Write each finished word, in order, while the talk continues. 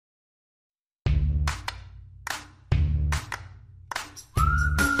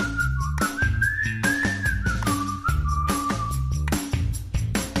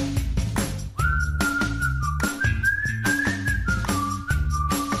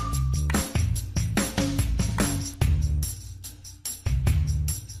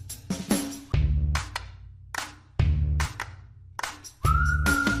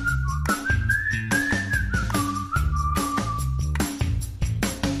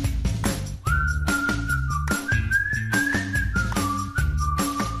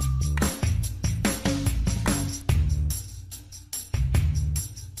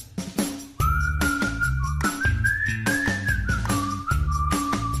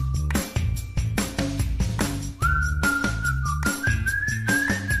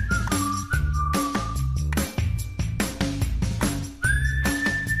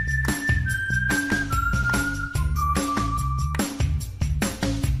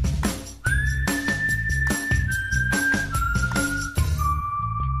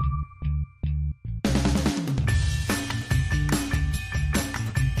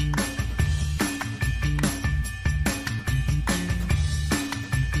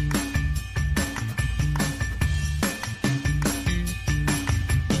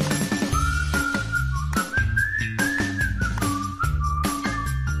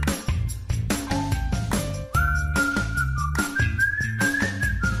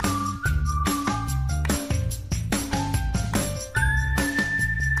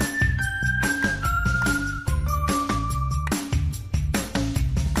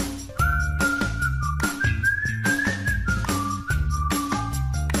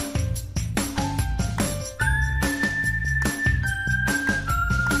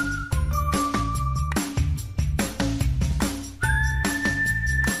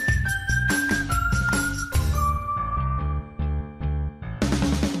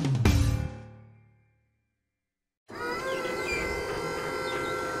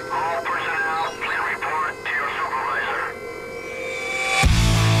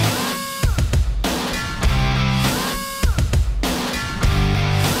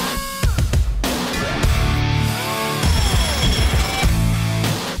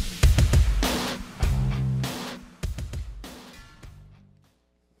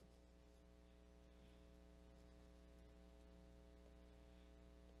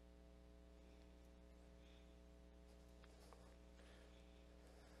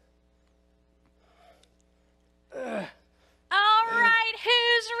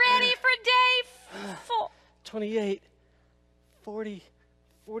28, 40,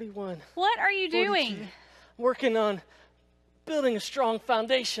 41. What are you 42. doing? Working on building a strong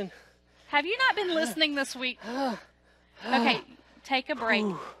foundation. Have you not been listening this week? Okay, take a break.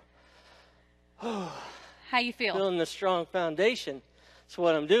 How you feel? Building a strong foundation. That's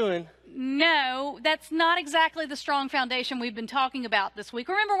what I'm doing. No, that's not exactly the strong foundation we've been talking about this week.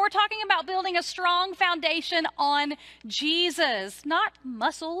 Remember, we're talking about building a strong foundation on Jesus, not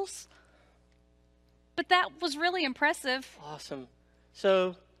muscles. But that was really impressive. Awesome.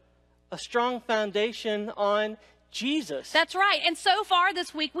 So, a strong foundation on Jesus. That's right. And so far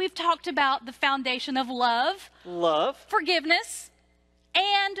this week, we've talked about the foundation of love. Love. Forgiveness.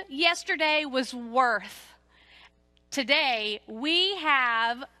 And yesterday was worth. Today, we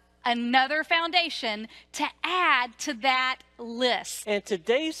have another foundation to add to that list. And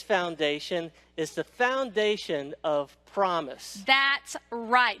today's foundation is the foundation of promise. That's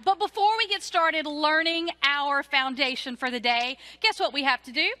right. But before we get started learning our foundation for the day, guess what we have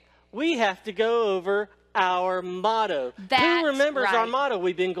to do? We have to go over our motto. Who remembers our motto?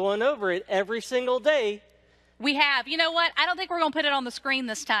 We've been going over it every single day. We have. You know what? I don't think we're going to put it on the screen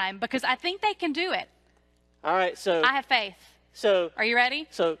this time because I think they can do it. All right, so I have faith. So are you ready?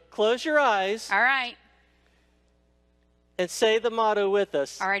 So close your eyes. All right. And say the motto with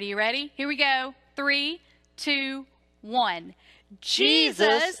us. All right, are you ready? Here we go. 3, 2, 1.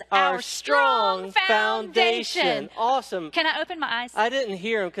 Jesus, our strong foundation. Awesome. Can I open my eyes? I didn't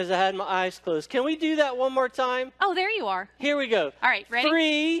hear him because I had my eyes closed. Can we do that one more time? Oh, there you are. Here we go. All right, ready?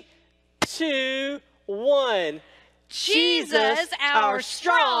 3, 2, 1. Jesus, our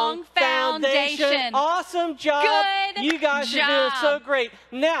strong foundation. Awesome job. Good You guys job. are doing so great.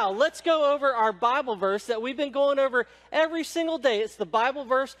 Now, let's go over our Bible verse that we've been going over every single day. It's the Bible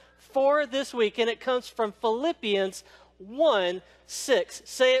verse for this week, and it comes from Philippians 1:6.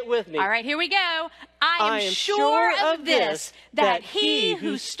 Say it with me. All right, here we go. I am sure of this, that he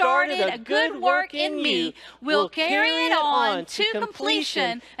who started a good work in me will carry it on to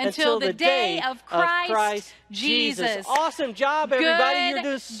completion until the day of Christ Jesus. Awesome job, everybody. You're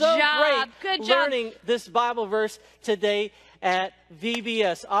doing so great Good job. learning this Bible verse today at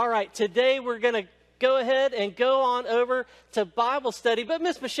VBS. All right, today we're going to go ahead and go on over to Bible study. But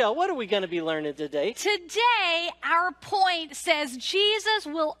Miss Michelle, what are we going to be learning today? Today, our point says Jesus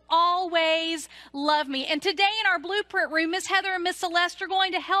will always love me. And today in our blueprint room, Miss Heather and Miss Celeste are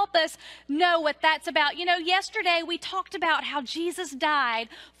going to help us know what that's about. You know, yesterday we talked about how Jesus died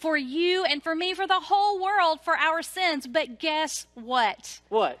for you and for me, for the whole world, for our sins. But guess what?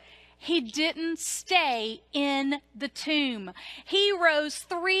 What? He didn't stay in the tomb. He rose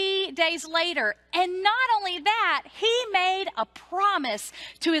 3 days later. And not only that, he made a promise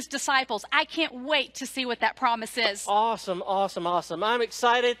to his disciples. I can't wait to see what that promise is. Awesome, awesome, awesome. I'm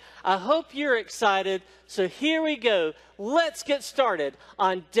excited. I hope you're excited. So here we go. Let's get started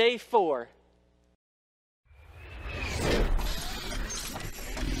on day 4.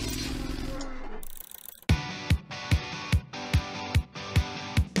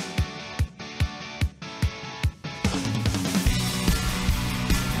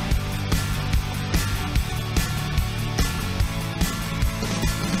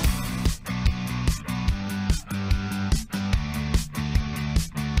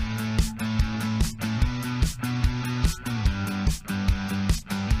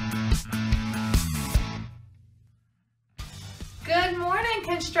 Good morning,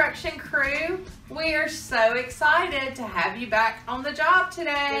 construction crew. We are so excited to have you back on the job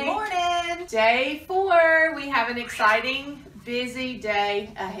today. Good morning. Day 4. We have an exciting, busy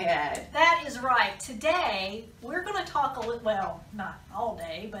day ahead. That is right. Today, we're going to talk a little, well, not all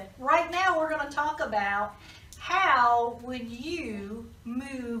day, but right now we're going to talk about how would you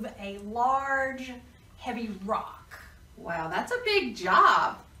move a large, heavy rock. Wow, that's a big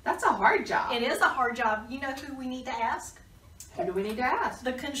job. That's a hard job. It is a hard job. You know who we need to ask? Who do we need to ask?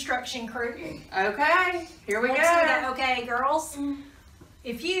 The construction crew. Okay, here we Let's go. do that. Okay, girls.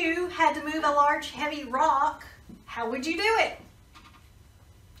 If you had to move a large, heavy rock, how would you do it?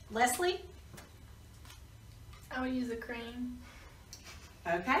 Leslie? I would use a crane.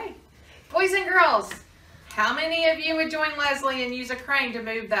 Okay. Boys and girls, how many of you would join Leslie and use a crane to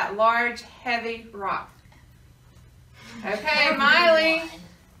move that large, heavy rock? Okay, Miley.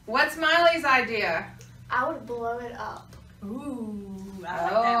 What's Miley's idea? I would blow it up. Ooh, I like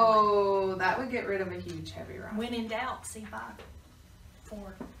that one. Oh, that would get rid of a huge, heavy rock. When in doubt, C5.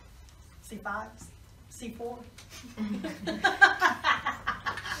 4. C5. C4.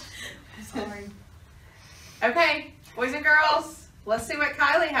 Sorry. Okay, boys and girls, let's see what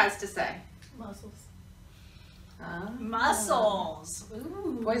Kylie has to say. Muscles. Muscles.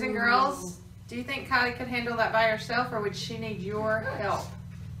 Ooh. Boys and girls, Do you think Kylie could handle that by herself, or would she need your help?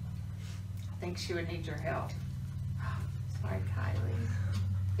 I think she would need your help. Sorry,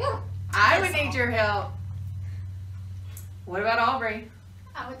 Kylie. I would need your help. What about Aubrey?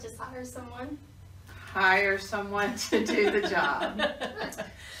 I would just hire someone. Hire someone to do the job.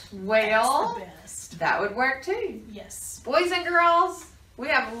 Well, That's the best. that would work too. Yes. Boys and girls, we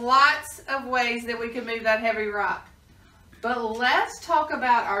have lots of ways that we can move that heavy rock. But let's talk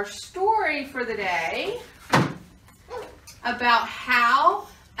about our story for the day, about how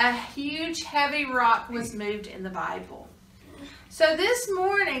a huge heavy rock was moved in the Bible. So this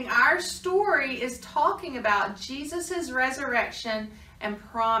morning, our story is talking about Jesus' resurrection and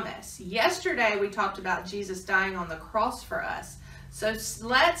promise. Yesterday, we talked about Jesus dying on the cross for us. So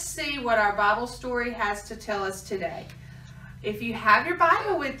let's see what our Bible story has to tell us today. If you have your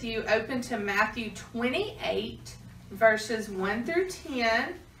Bible with you, open to Matthew 28, verses 1 through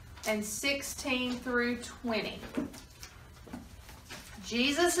 10 and 16 through 20.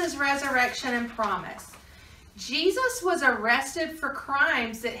 Jesus' resurrection and promise. Jesus was arrested for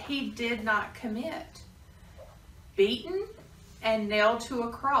crimes that he did not commit, beaten and nailed to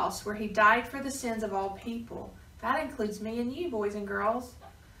a cross where he died for the sins of all people. That includes me and you, boys and girls.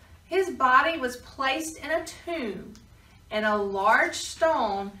 His body was placed in a tomb, and a large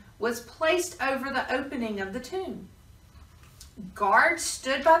stone was placed over the opening of the tomb. Guards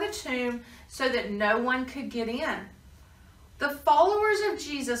stood by the tomb so that no one could get in. The followers of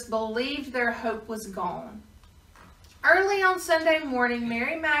Jesus believed their hope was gone. Early on Sunday morning,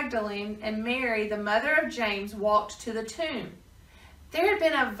 Mary Magdalene and Mary, the mother of James, walked to the tomb. There had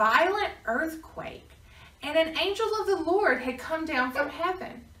been a violent earthquake, and an angel of the Lord had come down from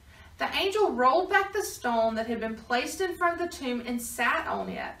heaven. The angel rolled back the stone that had been placed in front of the tomb and sat on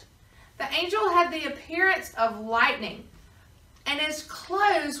it. The angel had the appearance of lightning, and his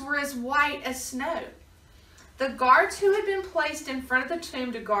clothes were as white as snow. The guards who had been placed in front of the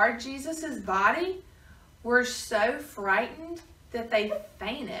tomb to guard Jesus' body were so frightened that they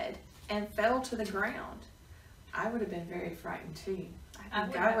fainted and fell to the ground. I would have been very frightened too. I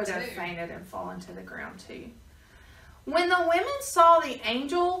think I would have fainted and fallen to the ground too. When the women saw the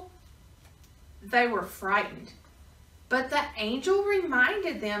angel, they were frightened. But the angel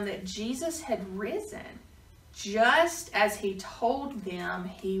reminded them that Jesus had risen, just as he told them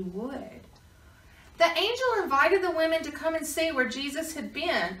he would. The angel invited the women to come and see where Jesus had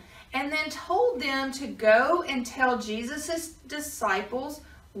been, and then told them to go and tell Jesus' disciples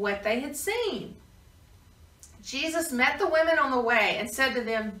what they had seen. Jesus met the women on the way and said to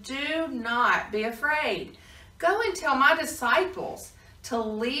them, "Do not be afraid. Go and tell my disciples to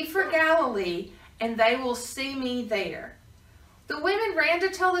leave for Galilee, and they will see me there." The women ran to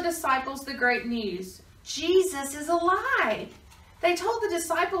tell the disciples the great news. Jesus is alive. They told the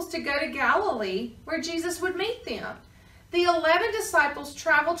disciples to go to Galilee, where Jesus would meet them. The 11 disciples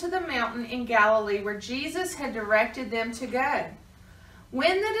traveled to the mountain in Galilee where Jesus had directed them to go.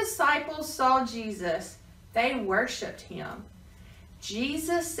 When the disciples saw Jesus, they worshiped him.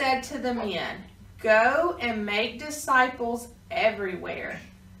 Jesus said to the men, "Go and make disciples everywhere.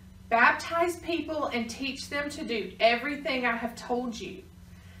 Baptize people and teach them to do everything I have told you."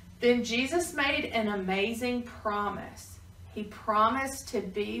 Then Jesus made an amazing promise. He promised to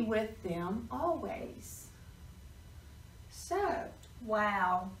be with them always. So,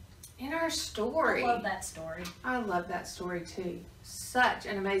 Wow. in our story, I love that story. I love that story too. Such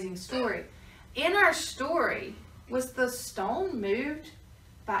an amazing story. In our story, was the stone moved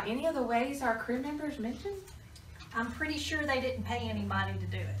by any of the ways our crew members mentioned? I'm pretty sure they didn't pay any money to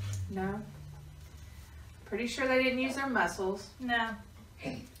do it. No. Pretty sure they didn't use their muscles. No,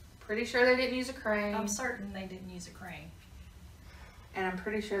 Pretty sure they didn't use a crane. I'm certain they didn't use a crane. And I'm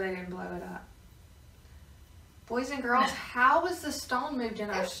pretty sure they didn't blow it up. Boys and girls, how was the stone moved in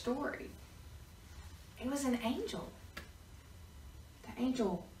our story? It was an angel. The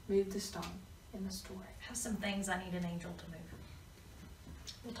angel moved the stone in the story. I have some things I need an angel to move.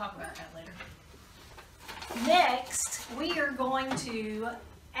 We'll talk about that later. Next, we are going to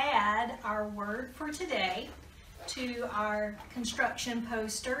add our word for today to our construction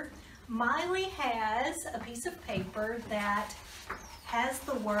poster. Miley has a piece of paper that has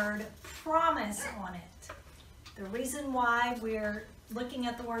the word promise on it. The reason why we're looking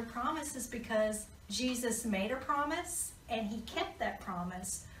at the word promise is because Jesus made a promise and he kept that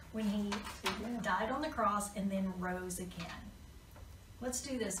promise when he died on the cross and then rose again. Let's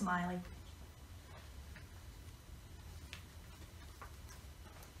do this, Miley.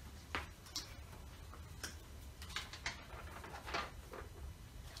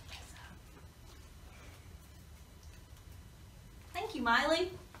 Thank you,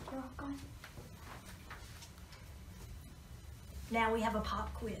 Miley. You're welcome. Now we have a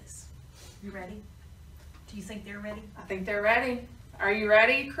pop quiz. You ready? Do you think they're ready? I think they're ready. Are you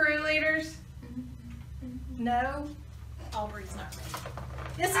ready, crew leaders? No? Aubrey's not ready.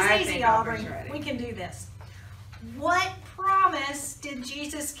 This is I easy, think Aubrey. Aubrey's ready. We can do this. What promise did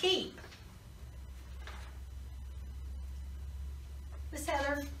Jesus keep? Miss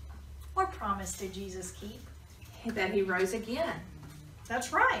Heather, what promise did Jesus keep? That he rose again.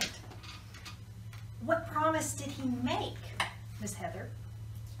 That's right. What promise did he make, Miss Heather?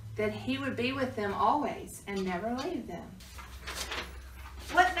 That he would be with them always and never leave them.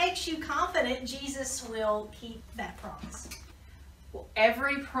 What makes you confident Jesus will keep that promise? Well,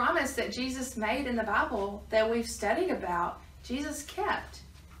 every promise that Jesus made in the Bible that we've studied about, Jesus kept.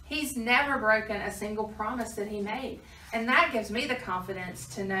 He's never broken a single promise that he made. And that gives me the confidence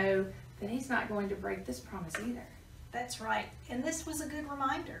to know that he's not going to break this promise either. That's right. And this was a good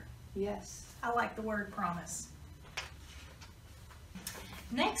reminder. Yes. I like the word promise.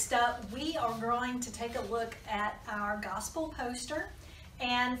 Next up, we are going to take a look at our gospel poster.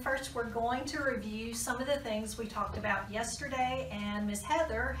 And first, we're going to review some of the things we talked about yesterday. And Miss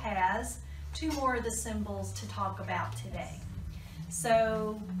Heather has 2 more of the symbols to talk about today.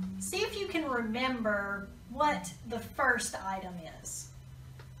 So, see if you can remember what the first item is.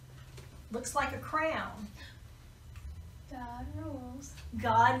 Looks like a crown. God rules.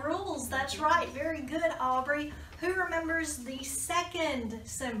 God rules, that's right. Very good, Aubrey. Who remembers the second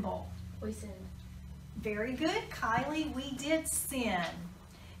symbol? We sinned. Very good, Kylie. We did sin.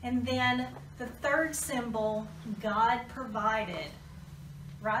 And then the third symbol, God provided.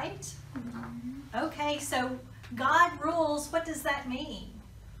 Right? Okay, so God rules, what does that mean?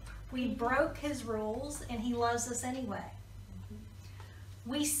 We broke his rules and he loves us anyway.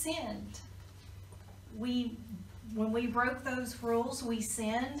 We sinned. When we broke those rules, we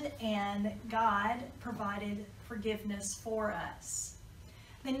sinned and God provided forgiveness for us.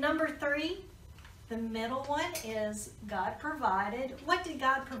 Then number 3, the middle one is God provided. What did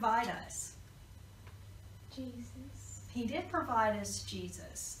God provide us? Jesus. He did provide us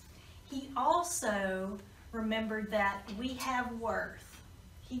Jesus. He also remembered that we have worth.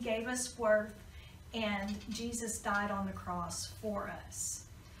 He gave us worth and Jesus died on the cross for us.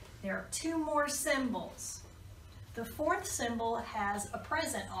 There are 2 more symbols. The 4th symbol has a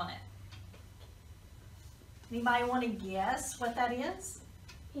present on it. Anybody want to guess what that is?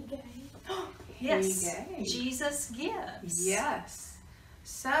 He gave. Yes, He gave. Jesus gives. Yes.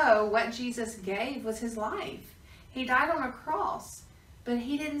 So what Jesus gave was his life. He died on a cross, but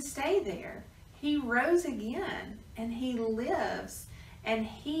he didn't stay there. He rose again and he lives, and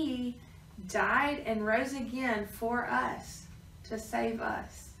he died and rose again for us to save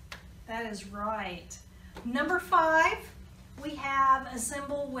us. That is right. Number 5, we have a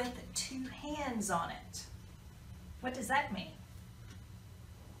symbol with 2 hands on it. What does that mean?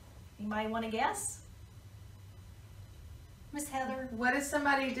 Anybody want to guess? Miss Heather? What does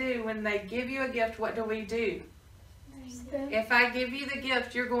somebody do when they give you a gift? What do we do? Receive. If I give you the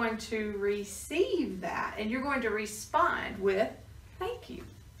gift, you're going to receive that, and you're going to respond with thank you,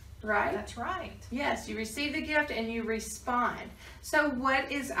 right? That's right. Yes, you receive the gift and you respond. So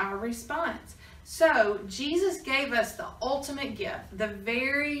what is our response? So Jesus gave us the ultimate gift, the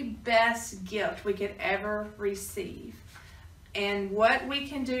very best gift we could ever receive. And what we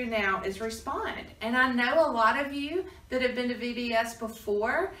can do now is respond. And I know a lot of you that have been to VBS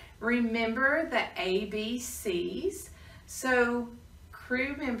before remember the ABCs. So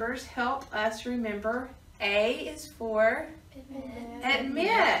crew members, help us remember. A is for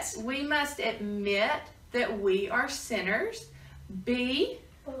admit. We must admit that we are sinners. B,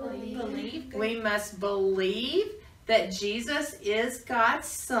 Believe. we must believe that Jesus is God's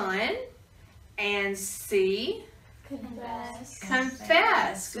Son. And C, Confess.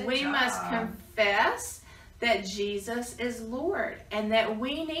 confess. Good We job. must confess that Jesus is Lord and that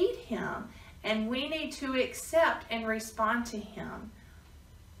we need him, and we need to accept and respond to him.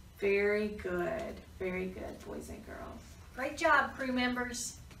 Very good, boys and girls. Great job, crew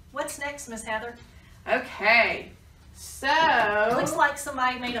members. What's next, Miss Heather? Okay, so Looks like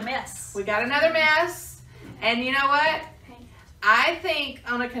somebody made a mess. we got another mess, and you know what? I think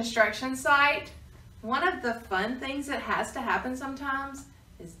on a construction site, one of the fun things that has to happen sometimes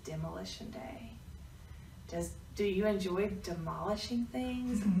is demolition day. Do you enjoy demolishing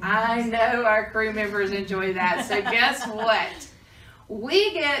things? I know our crew members enjoy that. So guess what?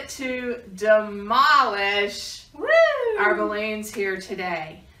 We get to demolish Woo! our balloons here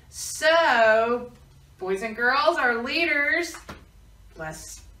today. So, boys and girls, our leaders,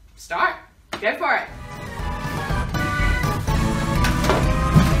 let's start. Go for it.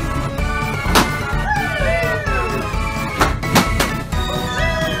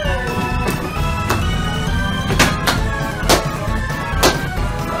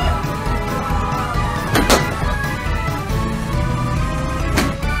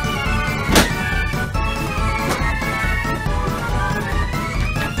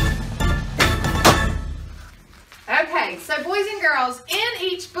 girls, in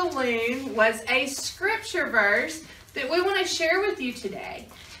each balloon was a scripture verse that we want to share with you today.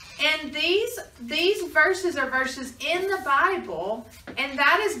 And these verses are verses in the Bible, and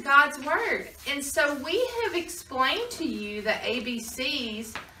that is God's Word. And so we have explained to you the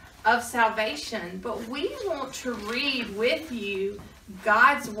ABCs of salvation, but we want to read with you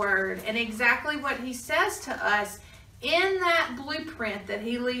God's Word and exactly what He says to us in that blueprint that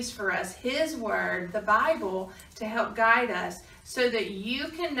He leaves for us, His Word, the Bible, to help guide us so that you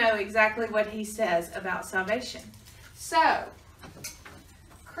can know exactly what He says about salvation. So,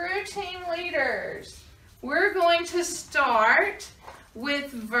 crew team leaders, we're going to start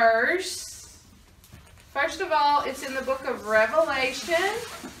with verse, first of all, it's in the book of Revelation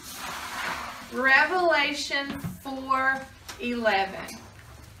 4:11.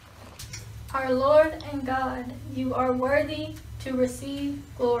 Our Lord and God, you are worthy to receive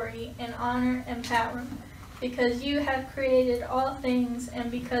glory and honor and power, because you have created all things,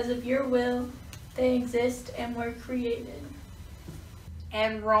 and because of your will they exist and were created.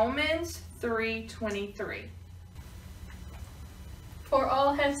 And Romans 3:23. For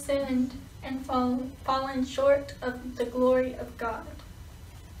all have sinned and fallen short of the glory of God.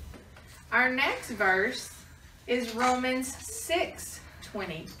 Our next verse is Romans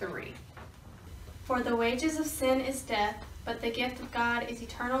 6:23. For the wages of sin is death, but the gift of God is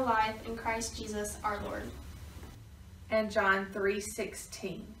eternal life in Christ Jesus our Lord. And John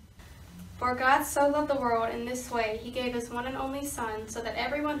 3:16. For God so loved the world in this way, He gave His one and only Son, so that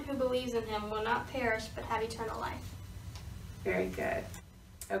everyone who believes in Him will not perish but have eternal life. Very good.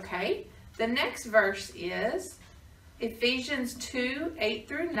 Okay, the next verse is Ephesians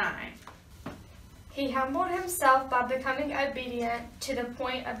 2:8-9. He humbled himself by becoming obedient to the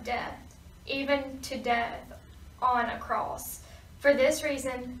point of death, even to death on a cross. For this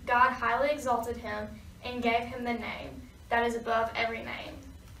reason, God highly exalted him and gave him the name that is above every name.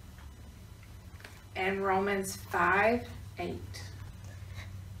 And Romans 5:8.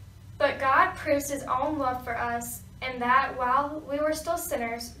 But God proves His own love for us, in that while we were still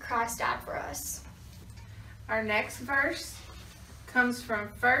sinners, Christ died for us. Our next verse comes from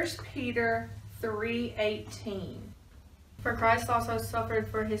 1 Peter 3:18. For Christ also suffered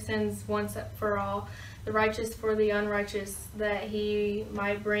for his sins once for all, the righteous for the unrighteous, that he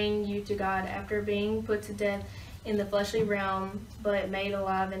might bring you to God after being put to death in the fleshly realm, but made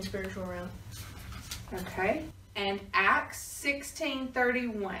alive in spiritual realm. Okay. And Acts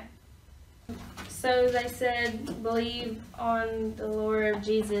 16:31. So they said, believe on the Lord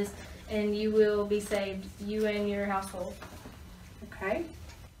Jesus, and you will be saved, you and your household. Okay.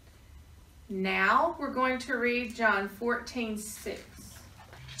 Now we're going to read John 14:6.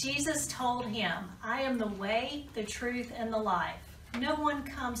 Jesus told him, I am the way, the truth, and the life. No one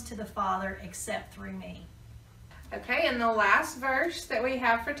comes to the Father except through me. Okay, and the last verse that we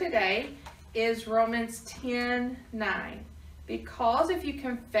have for today is Romans 10:9. Because if you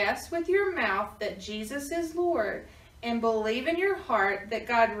confess with your mouth that Jesus is Lord and believe in your heart that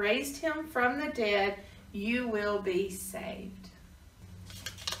God raised him from the dead, you will be saved.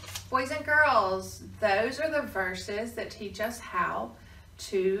 Boys and girls, those are the verses that teach us how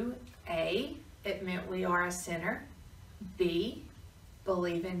to A, admit we are a sinner, B,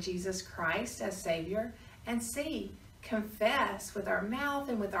 believe in Jesus Christ as Savior, and C, confess with our mouth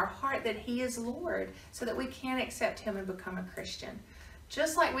and with our heart that He is Lord so that we can accept Him and become a Christian.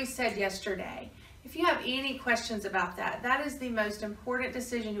 Just like we said yesterday, if you have any questions about that, that is the most important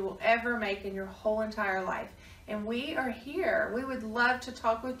decision you will ever make in your whole entire life. And we are here. We would love to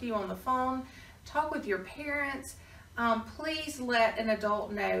talk with you on the phone, talk with your parents. Please let an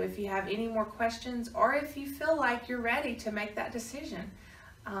adult know if you have any more questions or if you feel like you're ready to make that decision.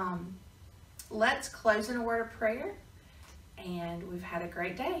 Let's close in a word of prayer. And we've had a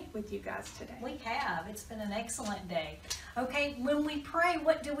great day with you guys today. We have. It's been an excellent day. Okay, when we pray,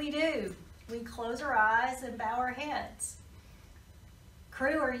 what do? We close our eyes and bow our heads.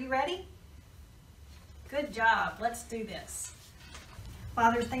 Crew, are you ready? Good job. Let's do this.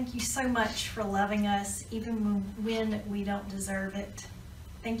 Father, thank you so much for loving us even when we don't deserve it.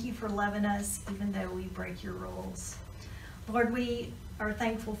 Thank you for loving us even though we break your rules. Lord, we are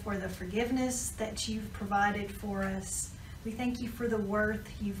thankful for the forgiveness that you've provided for us. We thank you for the worth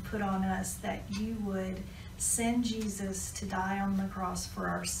you've put on us, that you would send Jesus to die on the cross for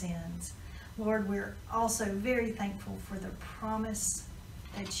our sins. Lord, we're also very thankful for the promise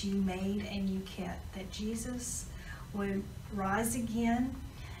that you made and you kept, that Jesus would rise again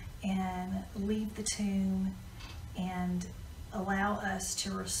and leave the tomb and allow us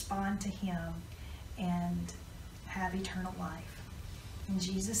to respond to him and have eternal life. In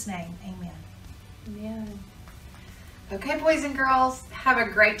Jesus' name, amen. Amen. Okay, boys and girls, have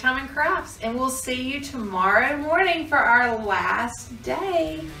a great time in crafts, and we'll see you tomorrow morning for our last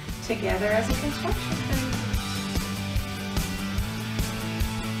day together as a construction crew.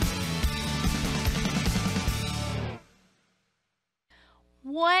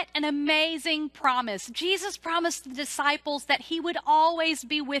 What an amazing promise. Jesus promised the disciples that he would always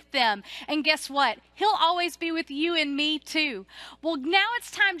be with them. And guess what? He'll always be with you and me too. Well, now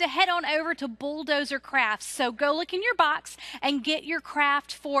it's time to head on over to Bulldozer Crafts. So go look in your box and get your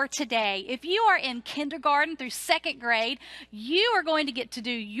craft for today. If you are in kindergarten through 2nd grade, you are going to get to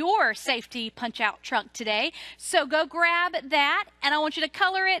do your safety punch-out trunk today. So go grab that, and I want you to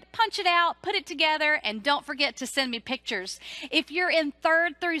color it, punch it out, put it together, and don't forget to send me pictures. If you're in 3rd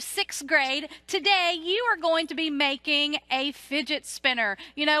through 6th grade, today you are going to be making a fidget spinner.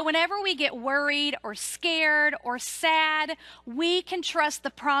 You know, whenever we get worried or scared or sad, we can trust the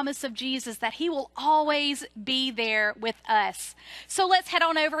promise of Jesus that he will always be there with us. So let's head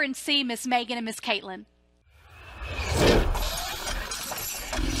on over and see Miss Megan and Miss Caitlin.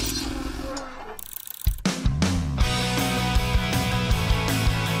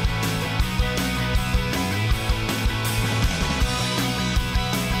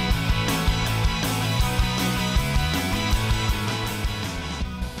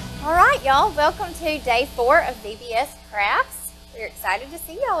 All right, y'all, welcome to day 4 of VBS Crafts. We're excited to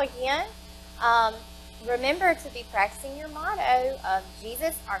see y'all again. Remember to be practicing your motto of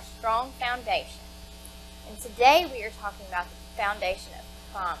Jesus, our strong foundation. And today we are talking about the foundation of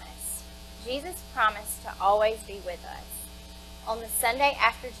promise. Jesus promised to always be with us. On the Sunday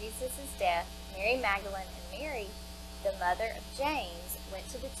after Jesus' death, Mary Magdalene and Mary, the mother of James, went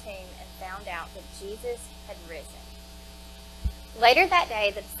to the tomb and found out that Jesus had risen. Later that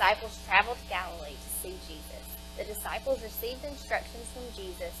day, the disciples traveled to Galilee to see Jesus. The disciples received instructions from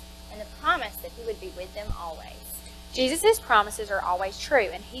Jesus and the promise that he would be with them always. Jesus' promises are always true,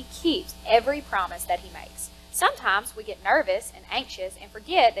 and he keeps every promise that he makes. Sometimes we get nervous and anxious and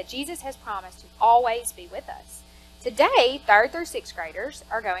forget that Jesus has promised to always be with us. Today, 3rd through 6th graders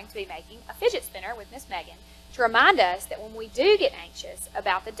are going to be making a fidget spinner with Miss Megan to remind us that when we do get anxious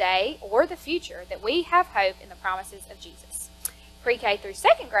about the day or the future, that we have hope in the promises of Jesus. Pre-K through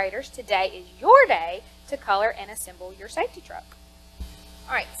 2nd graders, today is your day to color and assemble your safety truck.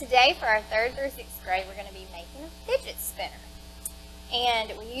 All right, today for our 3rd through 6th grade, we're going to be making a fidget spinner.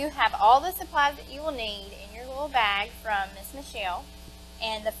 And you have all the supplies that you will need in your little bag from Miss Michelle.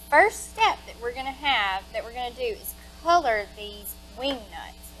 And the first step that we're going to do is color these wing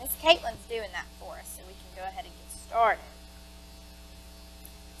nuts. Miss Caitlin's doing that for us, so we can go ahead and get started.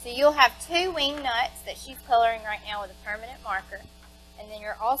 So you'll have 2 wing nuts that she's coloring right now with a permanent marker. And then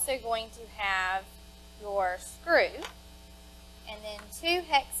you're also going to have your screw, and then 2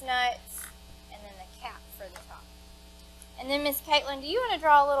 hex nuts, and then the cap for the top. And then Miss Caitlin, do you want to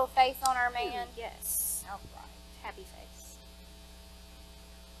draw a little face on our man? Yes. All right. Happy face.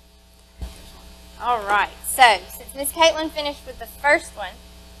 All right. So since Miss Caitlin finished with the first one,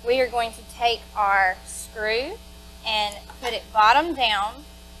 we are going to take our screw and put it bottom down,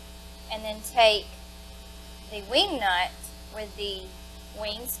 and then take the wing nut with the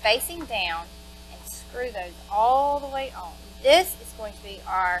wings facing down and screw those all the way on. This is going to be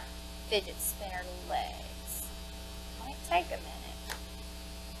our fidget spinner legs. Might take a minute.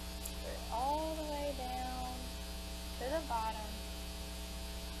 Screw it all the way down to the bottom.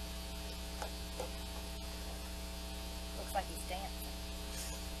 Looks like he's dancing.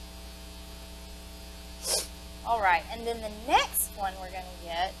 Alright, and then the next one we're going to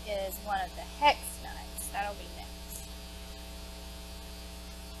get is one of the hex nuts. That'll be next.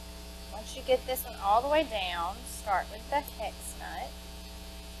 Once you get this one all the way down, start with the hex nut.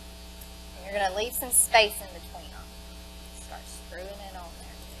 And you're going to leave some space in between them. Start screwing it on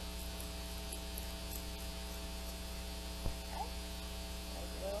there too. Okay.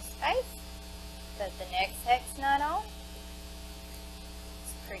 Leave a little space. Put the next hex nut on.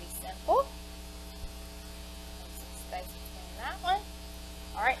 It's pretty simple. Space between that one.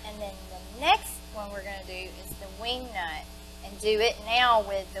 Alright, and then the next one we're going to do is the wing nut. And do it now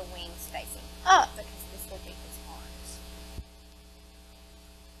with the wings facing up, because this will be his arms.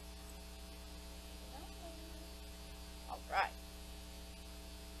 Alright.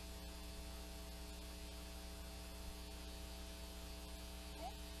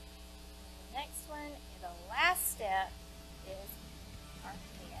 Okay. The next one, the last step, is our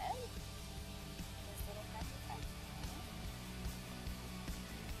head. This little happy face.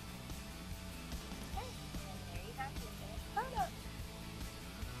 Okay, and then there you have your finished product.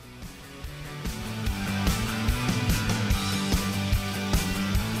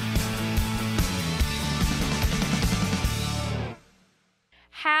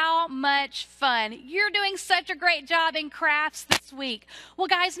 much fun. You're doing such a great job in crafts this week. Well,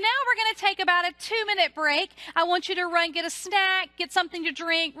 guys, now we're going to take about a 2-minute break. I want you to run, get a snack, get something to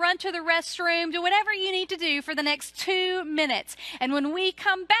drink, run to the restroom, do whatever you need to do for the next 2 minutes. And when we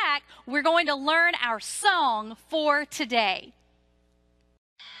come back, we're going to learn our song for today.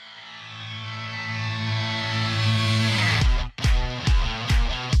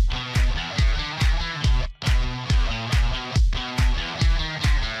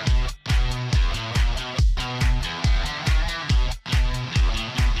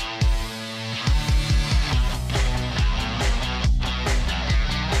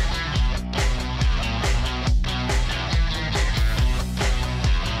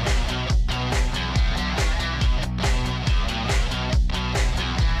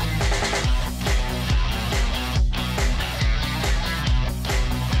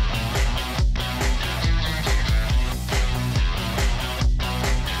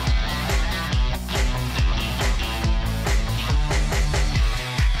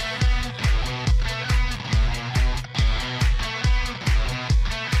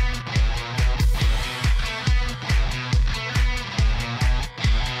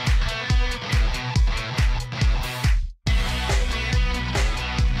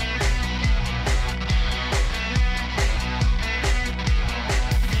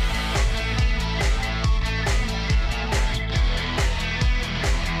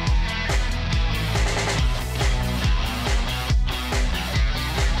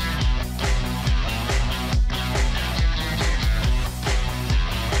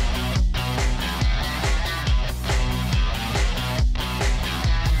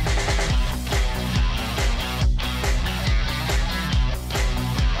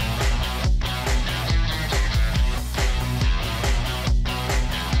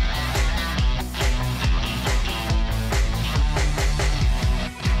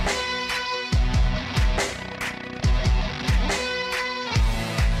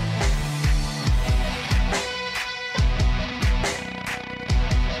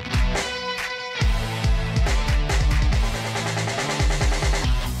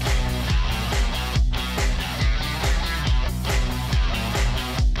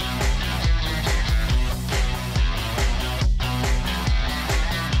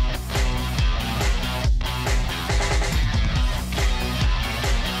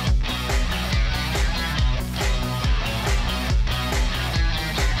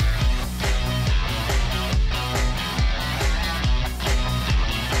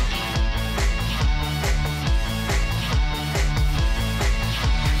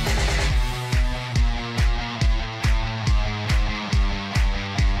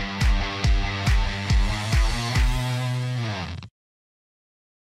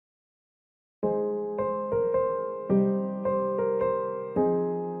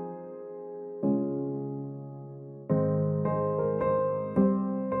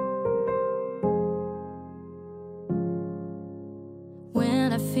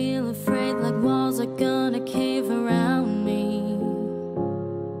 are gonna cave around me.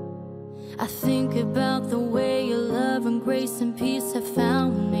 I think about the way your love and grace and peace have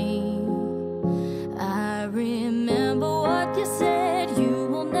found me. I remember what you said, you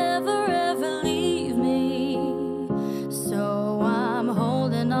will never ever leave me. So I'm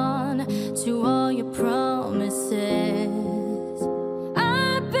holding on to all your promises.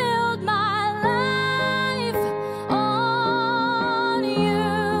 I build my life on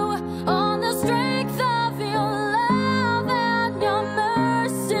you, on the strength of your love and your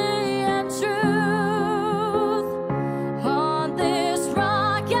mercy and truth. On this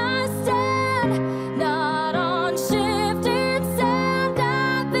rock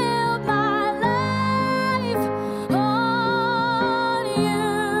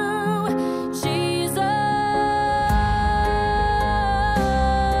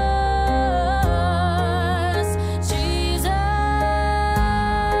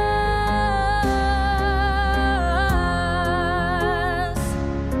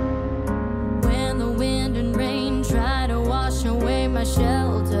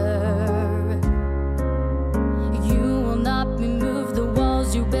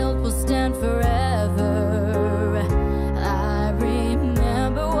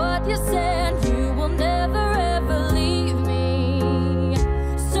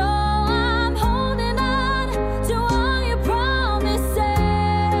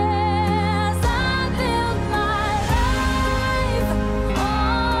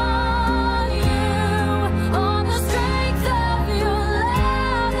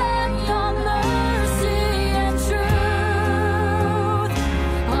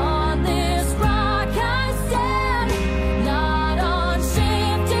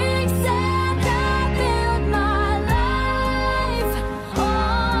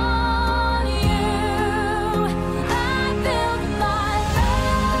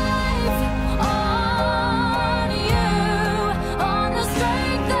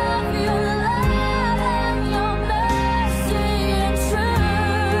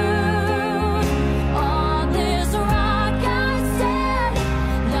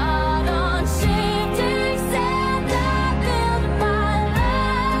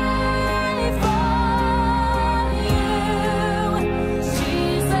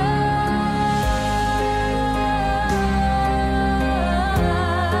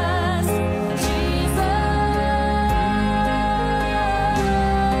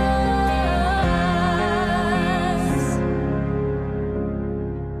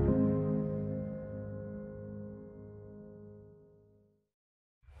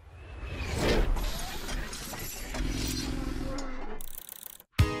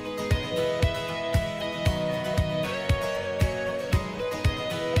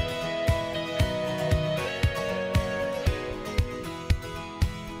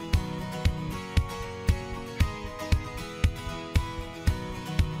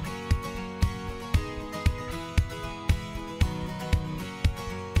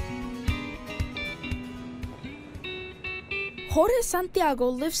Jorge Santiago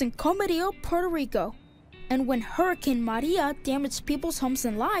lives in Comerío, Puerto Rico. And when Hurricane Maria damaged people's homes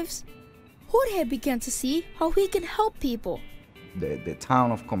and lives, Jorge began to see how he can help people. The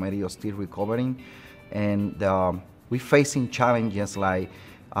town of Comerío is still recovering, and we're facing challenges like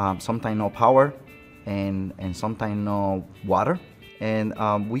sometimes no power and sometimes no water. And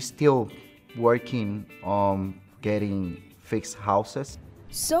we still working on getting fixed houses.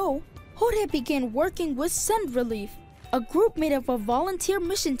 So, Jorge began working with Send Relief, a group made up of volunteer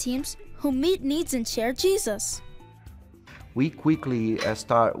mission teams who meet needs and share Jesus. We quickly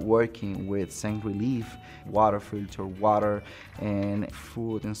start working with Send Relief, water filter, water and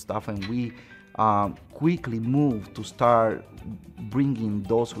food and stuff, and we quickly moved to start bringing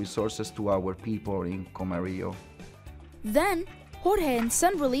those resources to our people in Comerío. Then, Jorge and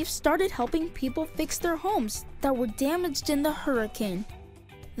Send Relief started helping people fix their homes that were damaged in the hurricane.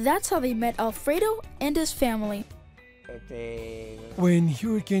 That's how they met Alfredo and his family. When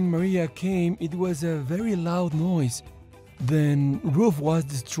Hurricane Maria came, it was a very loud noise. Then roof was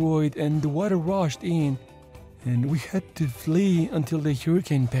destroyed and the water rushed in, and we had to flee until the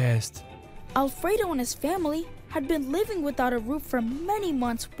hurricane passed. Alfredo and his family had been living without a roof for many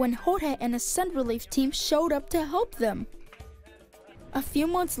months when Jorge and his Send Relief team showed up to help them. A few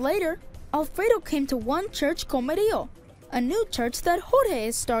months later, Alfredo came to One Church Comerío, a new church that Jorge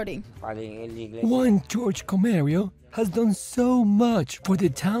is starting. One Church Comerío has done so much for the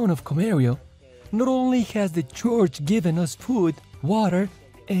town of Comerío. Not only has the church given us food, water,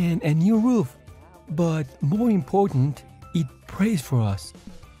 and a new roof, but more important, it prays for us.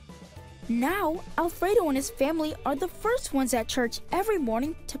 Now, Alfredo and his family are the first ones at church every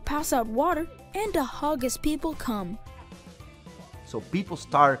morning to pass out water and to hug as people come. So people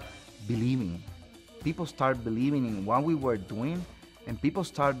start believing. People start believing in what we were doing, and people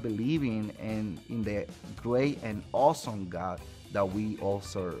start believing in the great and awesome God that we all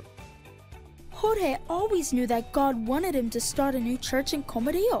serve. Jorge always knew that God wanted him to start a new church in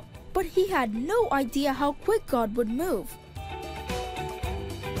Comerío, but he had no idea how quick God would move.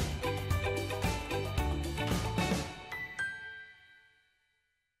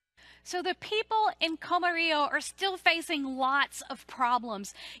 So the people in Comerío are still facing lots of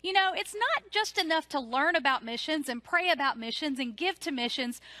problems. You know, it's not just enough to learn about missions and pray about missions and give to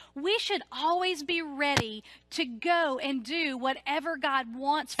missions. We should always be ready to go and do whatever God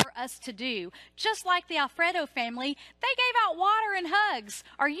wants for us to do. Just like the Alfredo family, they gave out water and hugs.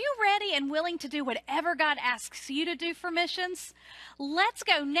 Are you ready and willing to do whatever God asks you to do for missions? Let's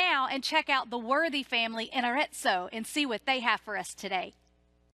go now and check out the Worthy family in Arezzo and see what they have for us today.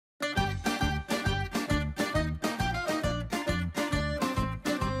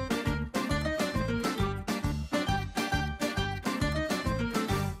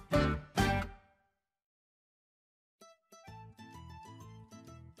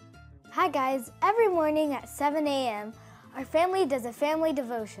 Hi guys, every morning at 7 a.m. our family does a family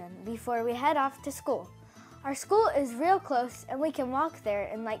devotion before we head off to school. Our school is real close and we can walk there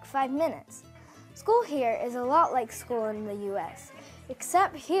in like 5 minutes. School here is a lot like school in the US,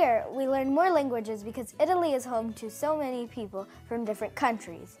 except here we learn more languages because Italy is home to so many people from different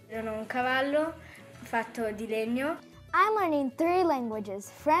countries. Sono un cavallo fatto di legno. I'm learning 3 languages,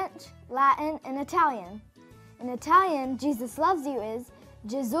 French, Latin, and Italian. In Italian, Jesus loves you is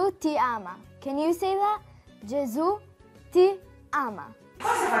Gesù ti ama. Can you say that? Gesù ti ama.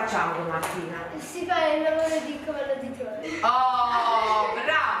 Cosa facciamo domattina? Si fa il lavoro di cavallo di Troia. Oh,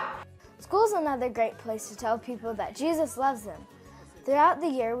 bravo! School's another great place to tell people that Jesus loves them. Throughout the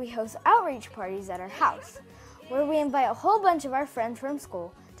year, we host outreach parties at our house, where we invite a whole bunch of our friends from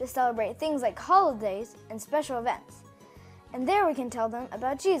school to celebrate things like holidays and special events. And there we can tell them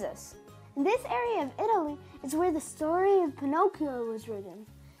about Jesus. This area of Italy is where the story of Pinocchio was written.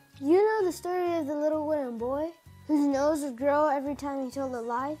 You know the story of the little wooden boy whose nose would grow every time he told a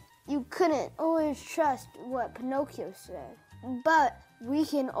lie? You couldn't always trust what Pinocchio said, but we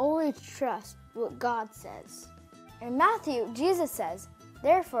can always trust what God says. In Matthew, Jesus says,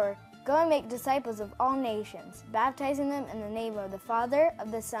 "Therefore, go and make disciples of all nations, baptizing them in the name of the Father,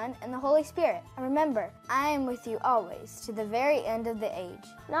 of the Son, and the Holy Spirit. And remember, I am with you always, to the very end of the age."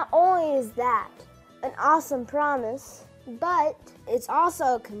 Not only is that an awesome promise, but it's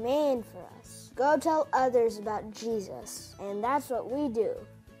also a command for us. Go tell others about Jesus, and that's what we do.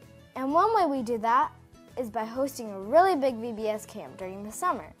 And one way we do that is by hosting a really big VBS camp during the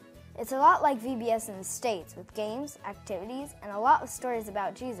summer. It's a lot like VBS in the States, with games, activities, and a lot of stories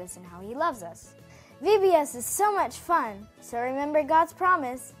about Jesus and how he loves us. VBS is so much fun, so remember God's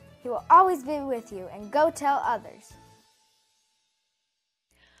promise. He will always be with you, and go tell others.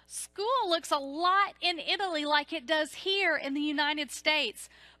 School looks a lot in Italy like it does here in the United States.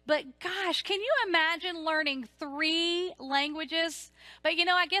 But gosh, can you imagine learning 3 languages? But you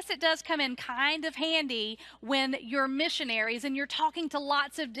know, I guess it does come in kind of handy when you're missionaries and you're talking to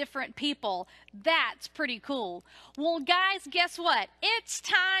lots of different people. That's pretty cool. Well, guys, guess what? It's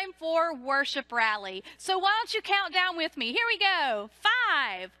time for Worship Rally. So why don't you count down with me? Here we go.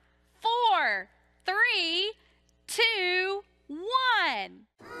 5, 4, 3, 2, 1.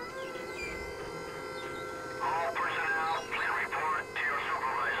 All personnel, please report to your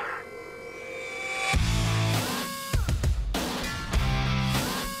supervisor.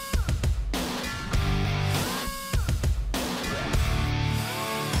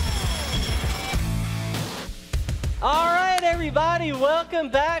 All right, everybody, welcome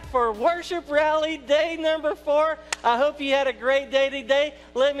back for Worship Rally Day number 4. I hope you had a great day today.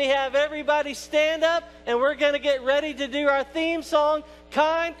 Let me have everybody stand up, and we're going to get ready to do our theme song,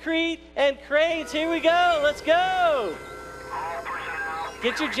 Concrete and Cranes. Here we go. Let's go.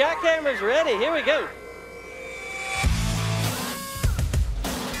 Get your jackhammers ready. Here we go.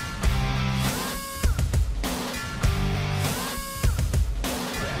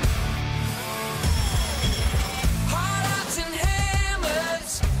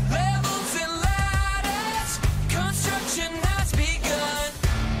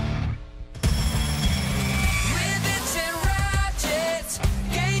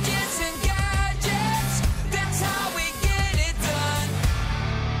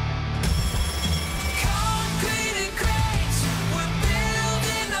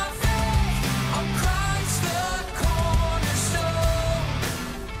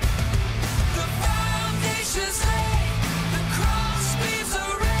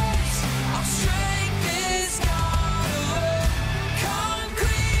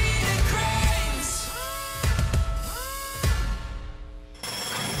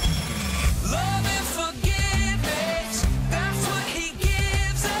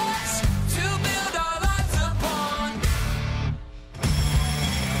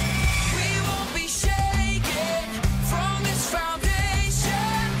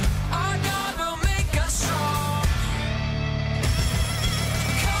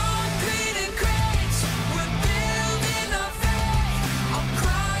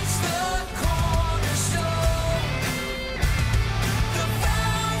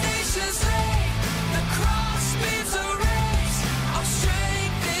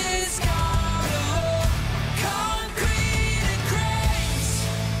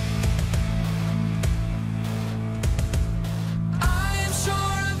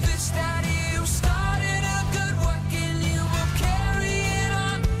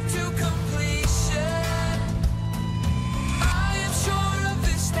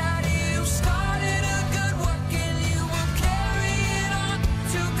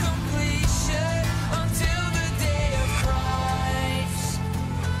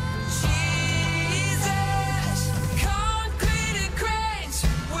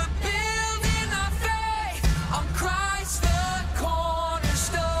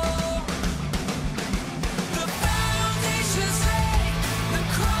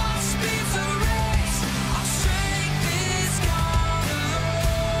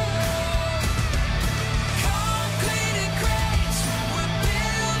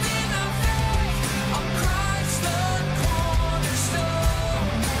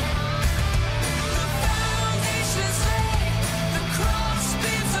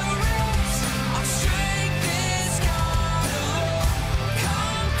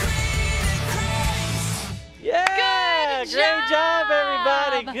 Great job,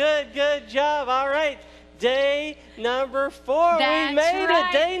 everybody. Good job. All right. Day number 4. That's we made right.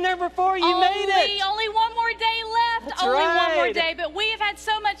 it. Day number 4. You made it. Only one more day left. That's only right. one more day. But we have had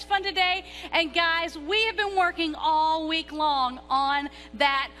so much fun today. And guys, we have been working all week long on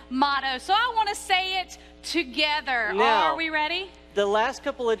that motto. So I want to say it together. Now, are we ready? The last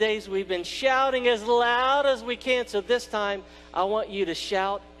couple of days we've been shouting as loud as we can. So this time I want you to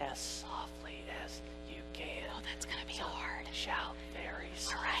shout as softly as you can. Oh, that's going to be hard. Shout very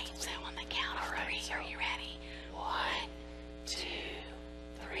softly. All right. So on the count of 3, are you ready? 1, 2,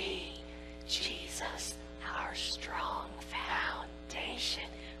 3. Jesus, our strong foundation.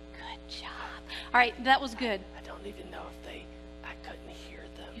 Good job. All right, that was good. I don't even know if I couldn't hear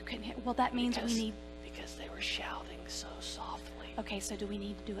them. You couldn't hear. Well, that means we need. Because they were shouting so softly. Okay, so do we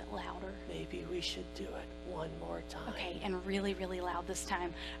need to do it louder? Maybe we should do it one more time. Okay, and really, really loud this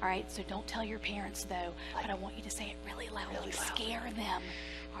time. All right, so don't tell your parents though, but I want you to say it really loud, Really scare them.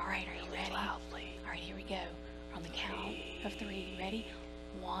 All right, are you ready? Loudly. All right, here we go. On the count of 3, ready?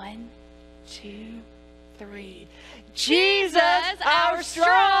 1, 2, 3. Jesus, our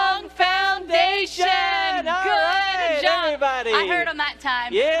strong foundation. All right, Good job. everybody. I heard them that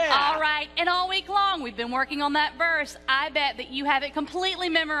time. Yeah. All right. And all week long, we've been working on that verse. I bet that you have it completely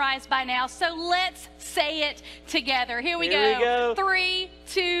memorized by now. So let's say it together. Here we go. 3,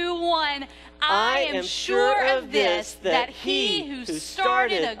 2, 1. I am sure of this, that he who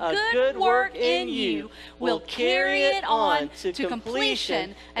started a good work in you will carry it on to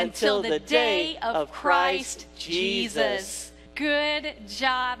completion until the day of Christ Jesus. Good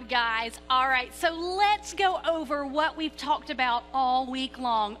job, guys. All right, so let's go over what we've talked about all week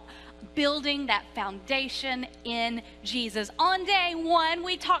long. Building that foundation in Jesus. On day 1,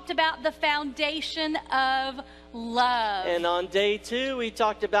 we talked about the foundation of love. And on day 2, we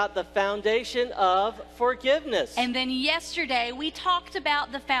talked about the foundation of forgiveness. And then yesterday, we talked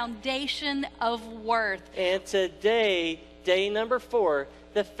about the foundation of worth. And today, day number 4,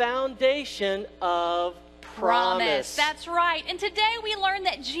 the foundation of promise. That's right. And today we learned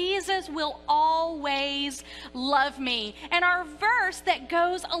that Jesus will always love me. And our verse that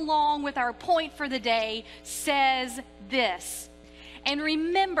goes along with our point for the day says this. And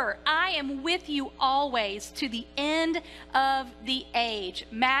remember, I am with you always to the end of the age.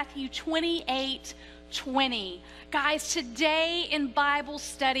 Matthew 28:20. Guys, today in Bible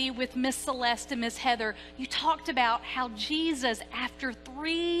study with Miss Celeste and Miss Heather, you talked about how Jesus, after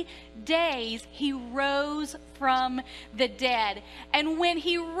 3 days, he rose from the dead. And when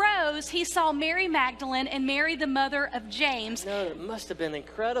he rose, he saw Mary Magdalene and Mary, the mother of James. No, it must have been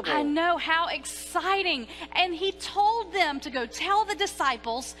incredible. I know, how exciting. And he told them to go tell the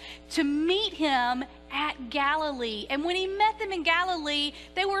disciples to meet him at Galilee. And when he met them in Galilee,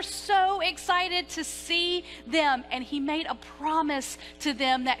 they were so excited to see them. And he made a promise to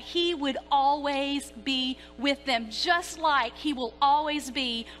them that he would always be with them, just like he will always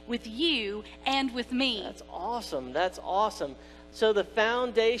be with you and with me. That's awesome. That's awesome. So the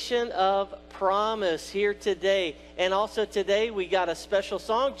foundation of promise here today. And also today we got a special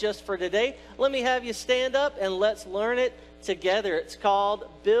song just for today. Let me have you stand up and let's learn it together. It's called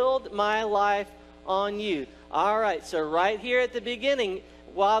Build My Life on You. All right, so right here at the beginning,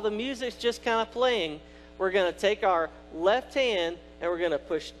 while the music's just kind of playing, we're going to take our left hand and we're going to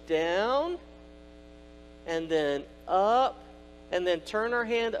push down and then up and then turn our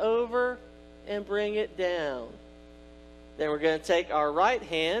hand over and bring it down. Then we're going to take our right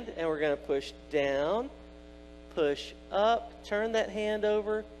hand and we're going to push down, push up, turn that hand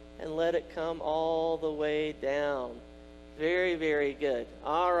over and let it come all the way down. Very, very good.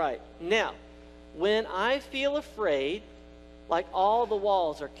 All right, now when I feel afraid, like all the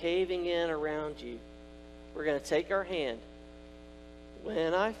walls are caving in around you, we're going to take our hand.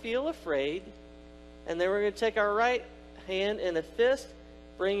 When I feel afraid, and then we're going to take our right hand in a fist,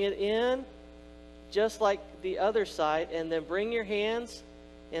 bring it in just like the other side, and then bring your hands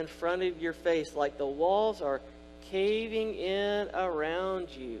in front of your face like the walls are caving in around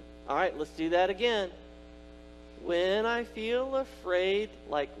you. All right, let's do that again. When I feel afraid,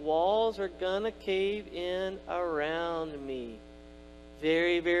 like walls are gonna cave in around me.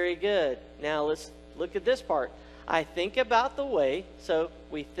 Very, very good. Now let's look at this part. I think about the way. So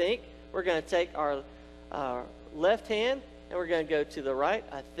we think, we're gonna take our left hand and we're gonna go to the right.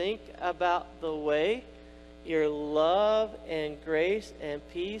 I think about the way your love and grace and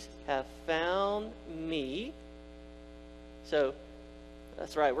peace have found me. So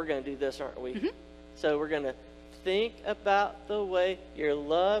that's right, we're gonna do this, aren't we? So we're gonna think about the way your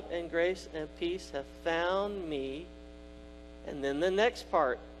love and grace and peace have found me. And then the next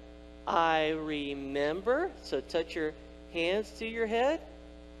part, I remember, so touch your hands to your head,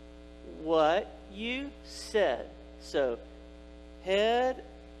 what you said. So head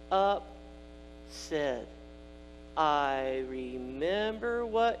up, said. I remember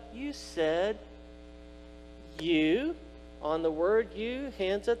what you said. You, on the word you,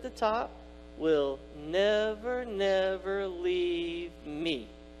 hands at the top, will never, never leave me.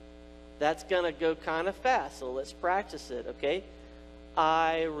 That's going to go kind of fast, so let's practice it, okay?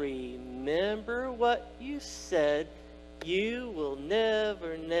 I remember what you said. You will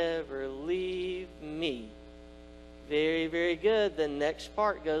never, never leave me. Very, very good. The next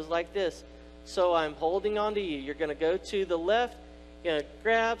part goes like this. So I'm holding on to you. You're going to go to the left. You're going to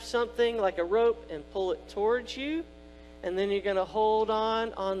grab something like a rope and pull it towards you. And then you're going to hold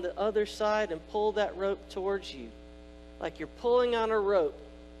on the other side and pull that rope towards you. Like you're pulling on a rope.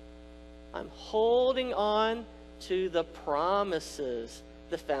 I'm holding on to the promises,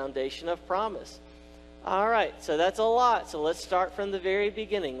 the foundation of promise. All right, so that's a lot. So let's start from the very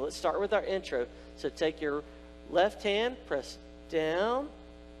beginning. Let's start with our intro. So take your left hand, press down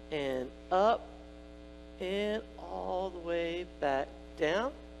and up and all the way back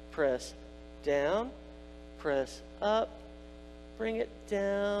down. Press down, press up, bring it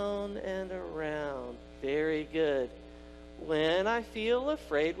down and around. Very good. When I feel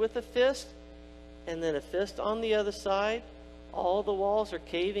afraid, with a fist and then a fist on the other side, all the walls are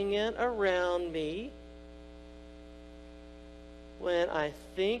caving in around me. When I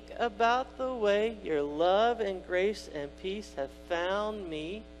think about the way your love and grace and peace have found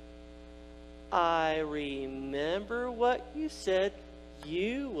me, I remember what you said.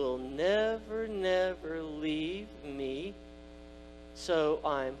 You will never, never leave me. So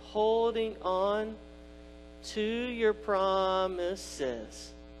I'm holding on to your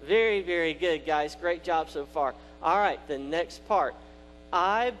promises. Very, very good, guys. Great job so far. All right, the next part.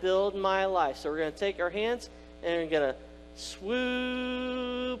 I build my life. So we're going to take our hands and we're going to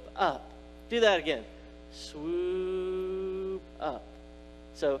swoop up. Do that again. Swoop up.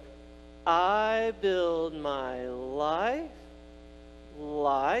 So I build my life.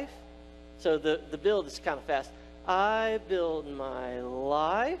 So the build is kind of fast. I build my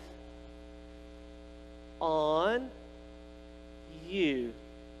life on you.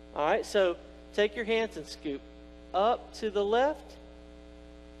 All right, so take your hands and scoop up to the left,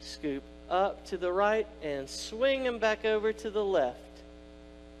 scoop up to the right, and swing them back over to the left.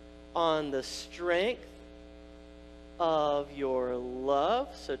 On the strength of your love.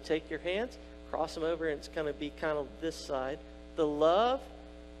 So take your hands, cross them over, and it's going to be kind of this side. The love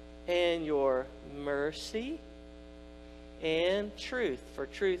and your mercy and truth. For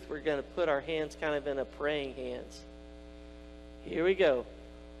truth, we're going to put our hands kind of in a praying hands. Here we go.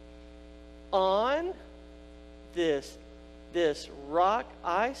 On this rock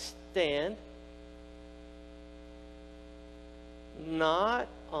I stand, not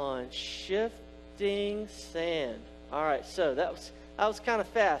on shifting sand. All right, so that was kind of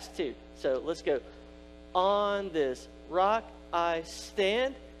fast too. So let's go. On this rock I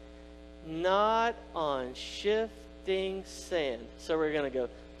stand, not on shifting sand. So we're going to go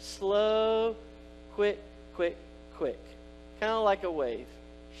slow, quick, quick, quick. Kind of like a wave.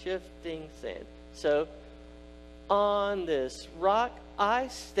 Shifting sand. So, on this rock I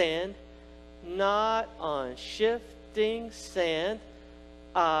stand, not on shifting sand.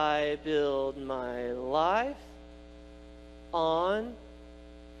 I build my life on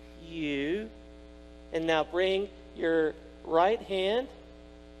you. And now bring your right hand,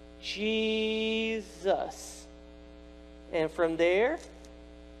 Jesus. And from there,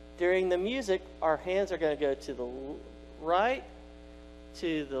 during the music, our hands are going to go to the right,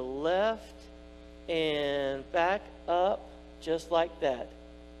 to the left, and back up, just like that.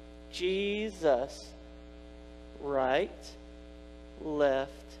 Jesus. Right,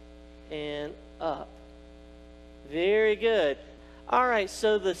 left, and up. Very good. All right,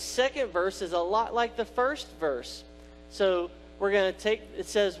 so the second verse is a lot like the first verse. So we're going to take, it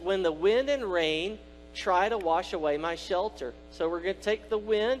says, when the wind and rain try to wash away my shelter. So we're going to take the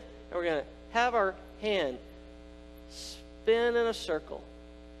wind, and we're going to have our hand spin in a circle.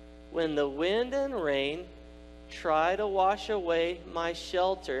 When the wind and rain try to wash away my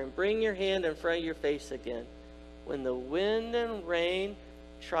shelter. And bring your hand in front of your face again. When the wind and rain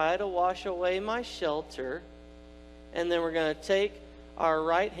try to wash away my shelter. And then we're going to take our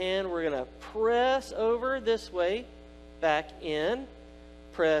right hand, we're going to press over this way, back in.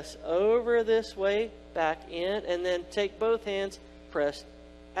 Press over this way, back in. And then take both hands, press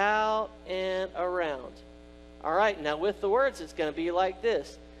out and around. All right, now with the words, it's going to be like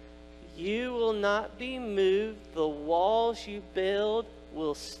this. You will not be moved. The walls you build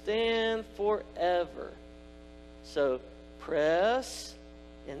will stand forever. So press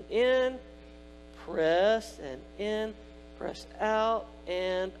and in, press and in, press out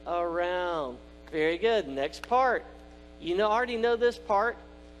and around. Very good. Next part. You already know this part.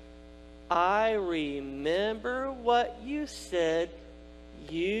 I remember what you said.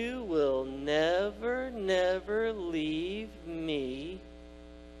 You will never, never leave me.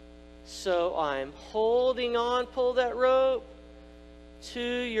 So I'm holding on, pull that rope, to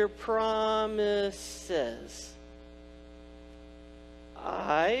your promises.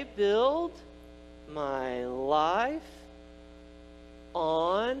 I build my life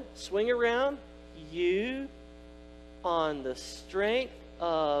on, swing around, you, on the strength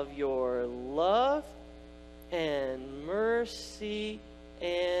of your love and mercy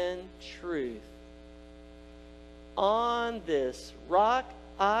and truth. On this rock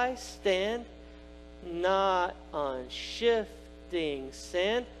I stand, not on shifting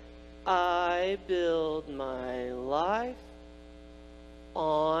sand. I build my life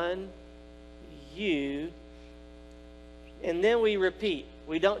on you. And then we repeat.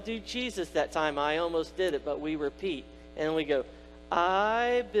 We don't do Jesus that time. I almost did it, but we repeat. And we go,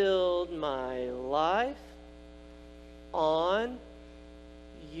 I build my life on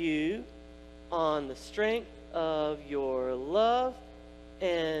you, on the strength of your love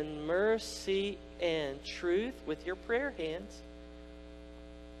and mercy and truth with your prayer hands.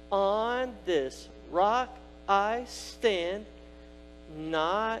 On this rock I stand,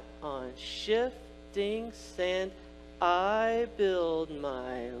 not on shifting sand. I build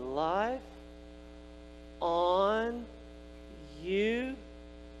my life on you,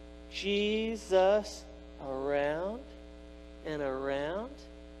 Jesus, around and around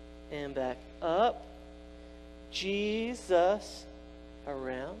and back up. Jesus,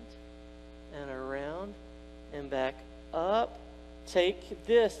 around and back up. Take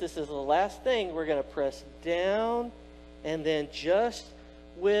this. This is the last thing. We're going to press down and then just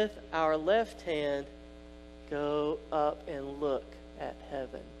with our left hand go up and look at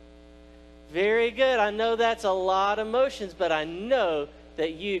heaven. Very good. I know that's a lot of motions, but I know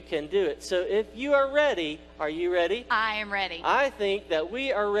that you can do it. So if you are ready, are you ready? I am ready. I think that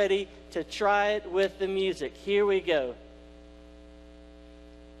we are ready to try it with the music. Here we go.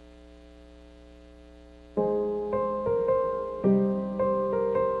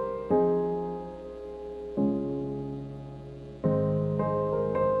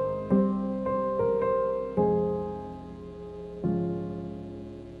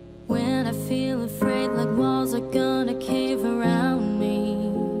 When I feel afraid like walls are gonna cave around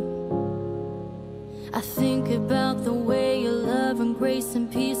me, I think about the way your love and grace and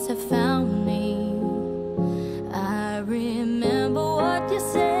peace have found me. I remember what you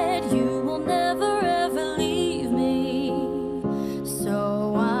said, you will never ever leave me.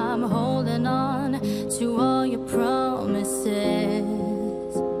 So I'm holding on to all your promises.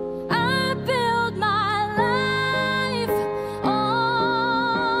 I build my life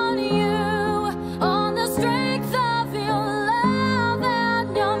on you, on the strength of your love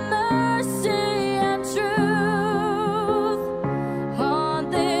and your mercy and truth. On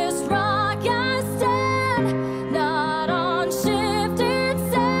this rock I stand, not on shifting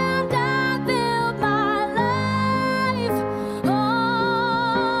sand. I build my life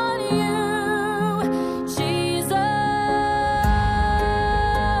on you, Jesus.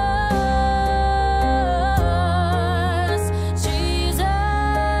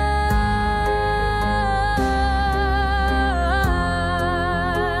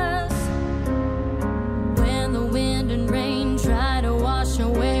 When the wind and rain try to wash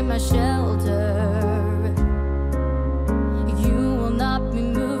away my shelter, you will not be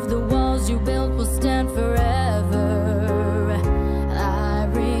moved. The walls you built will stand forever. I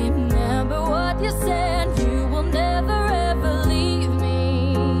remember what you said, you will never ever leave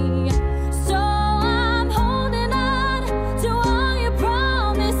me. So I'm holding on to all your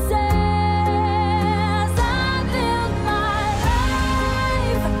promises. I build my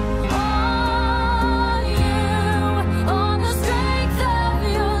life on you, on the strength of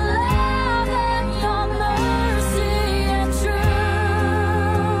your love and your mercy and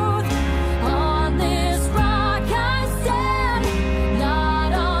truth. On this rock I stand,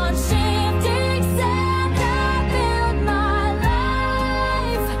 not on shifting sand. I build my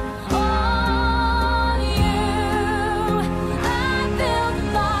life on you. I build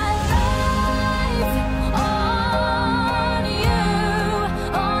my life on you,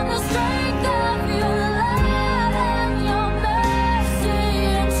 on the strength of your love and your mercy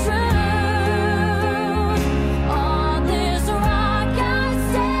and truth. On this rock I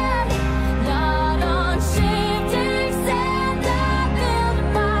stand, not on shifting sand. I build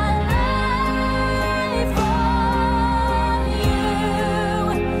my life on you,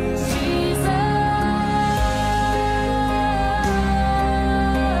 Jesus.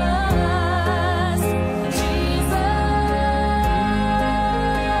 Jesus.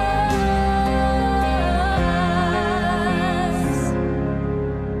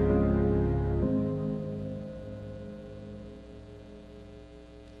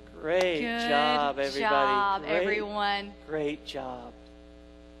 Great Good job, everybody. job, Great, everyone. Great job.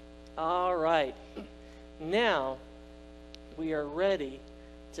 All right. Now we are ready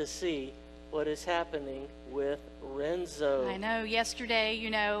to see what is happening with Renzo. I know yesterday,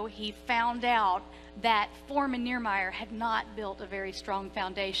 he found out that Foreman Niermeyer had not built a very strong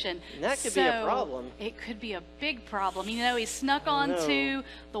foundation. And that could be a problem. It could be a big problem. He snuck onto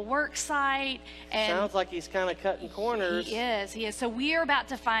the work site. And Sounds like he's kind of cutting corners. He is. So we are about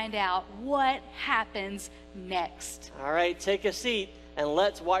to find out what happens next. All right, take a seat and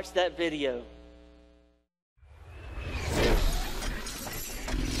let's watch that video.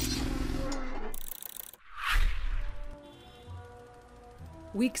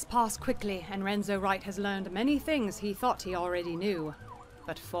 Weeks pass quickly, and Renzo Wright has learned many things he thought he already knew.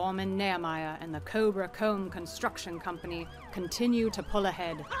 But Foreman Nehemiah and the Cobra Comb Construction Company continue to pull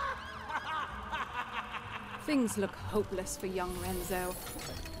ahead. Things look hopeless for young Renzo.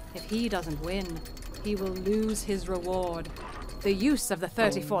 If he doesn't win, he will lose his reward, the use of the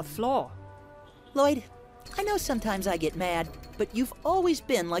 34th floor. Lloyd, I know sometimes I get mad, but you've always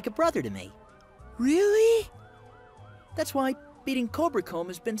been like a brother to me. Really? That's why beating Cobra Comb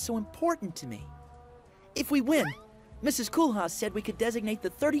has been so important to me. If we win, Mrs. Coolhouse said we could designate the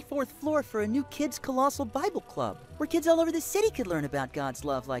 34th floor for a new Kids Colossal Bible Club, where kids all over the city could learn about God's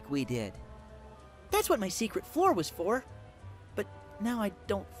love like we did. That's what my secret floor was for, but now I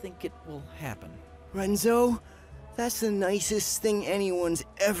don't think it will happen. Renzo, that's the nicest thing anyone's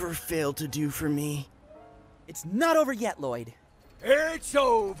ever failed to do for me. It's not over yet, Lloyd. It's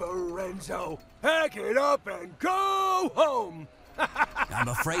over, Renzo. Pack it up and go home. I'm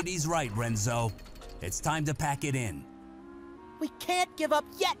afraid he's right, Renzo. It's time to pack it in. We can't give up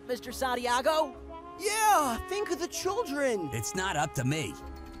yet, Mr. Santiago. Yeah, think of the children. It's not up to me.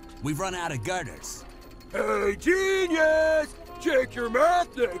 We've run out of girders. Hey, genius! Check your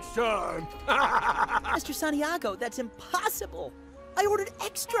math next time. Mr. Santiago, that's impossible. I ordered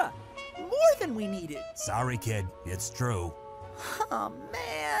extra. More than we needed. Sorry, kid. It's true. Oh,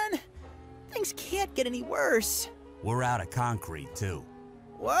 man. Things can't get any worse. We're out of concrete, too.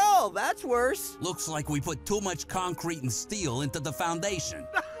 Well, that's worse. Looks like we put too much concrete and steel into the foundation.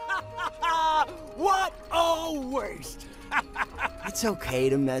 What a waste! It's okay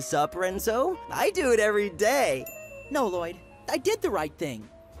to mess up, Renzo. I do it every day. No, Lloyd. I did the right thing.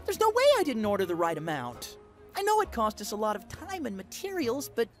 There's no way I didn't order the right amount. I know it cost us a lot of time and materials,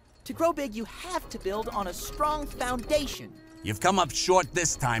 but to grow big, you have to build on a strong foundation. You've come up short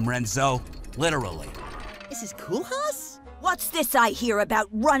this time, Renzo. Literally. Mrs. Coolhouse? What's this I hear about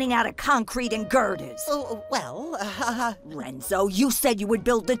running out of concrete and girders? Oh, well, Renzo, you said you would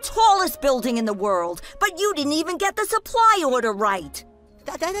build the tallest building in the world, but you didn't even get the supply order right.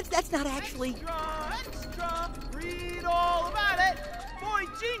 That's not actually... Extra! Read all about it! Boy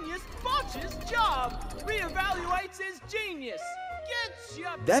genius botches job! Reevaluates his genius! Gets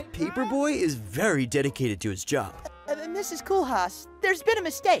ya! That paper boy is very dedicated to his job. Mrs. Coolhouse, there's been a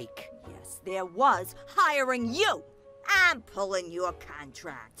mistake. Yes, there was. Hiring you. I'm pulling your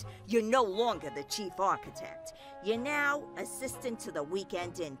contract. You're no longer the chief architect. You're now assistant to the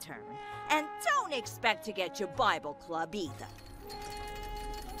weekend intern. And don't expect to get your Bible club either.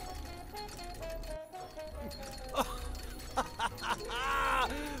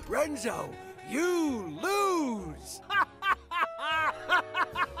 Renzo, you lose!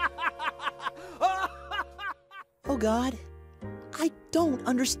 Oh, God. I don't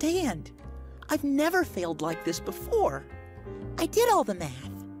understand. I've never failed like this before. I did all the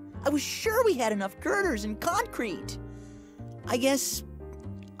math. I was sure we had enough girders and concrete. I guess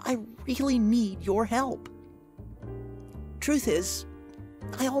I really need your help. Truth is,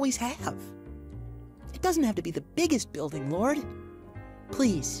 I always have. It doesn't have to be the biggest building, Lord.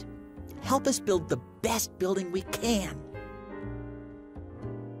 Please, help us build the best building we can.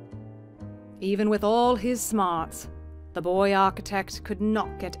 Even with all his smarts, the boy architect could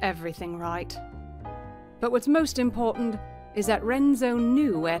not get everything right. But what's most important is that Renzo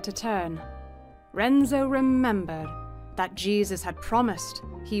knew where to turn. Renzo remembered that Jesus had promised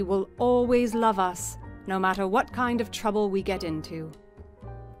he will always love us, no matter what kind of trouble we get into.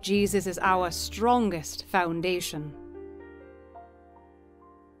 Jesus is our strongest foundation.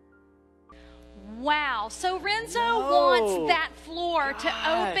 Wow, so Renzo wants that floor to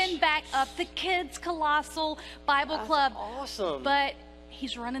open back up the Kids Colossal Bible Club. Awesome. But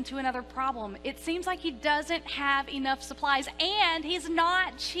he's run into another problem. It seems like he doesn't have enough supplies, and he's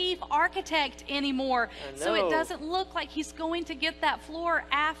not chief architect anymore. So it doesn't look like he's going to get that floor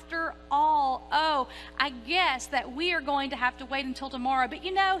after all. Oh, I guess that we are going to have to wait until tomorrow. But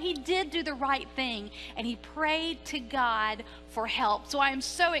you know, he did do the right thing, and he prayed to God for help. So I am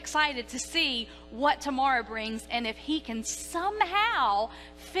so excited to see what tomorrow brings and if he can somehow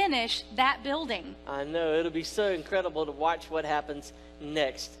finish that building. I know, it'll be so incredible to watch what happens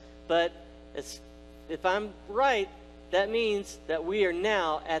next. But if I'm right, that means that we are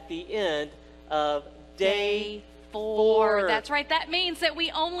now at the end of day 4. That's right. That means that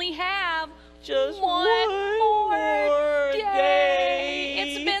we only have just one more day.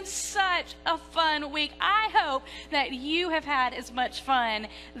 It's been such a fun week. I hope that you have had as much fun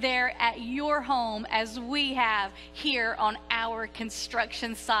there at your home as we have here on our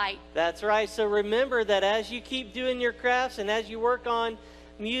construction site. That's right. So remember that as you keep doing your crafts and as you work on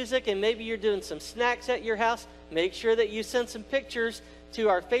music and maybe you're doing some snacks at your house, make sure that you send some pictures to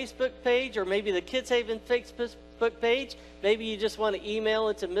our Facebook page, or maybe the Kids Haven Facebook page. Maybe you just want to email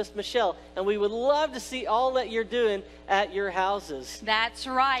it to Miss Michelle, and we would love to see all that you're doing at your houses. That's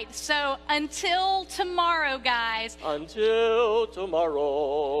right. So until tomorrow, guys. Until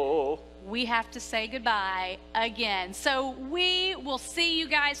tomorrow. We have to say goodbye again. So we will see you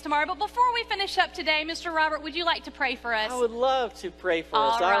guys tomorrow. But before we finish up today, Mr. Robert, would you like to pray for us? I would love to pray for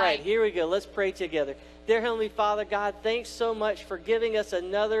us. All right, here we go. Let's pray together. Dear Heavenly Father, God, thanks so much for giving us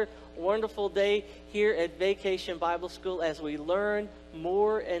another wonderful day here at Vacation Bible School as we learn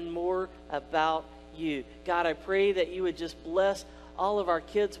more and more about you. God, I pray that you would just bless all of our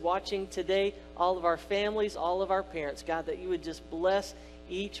kids watching today, all of our families, all of our parents. God, that you would just bless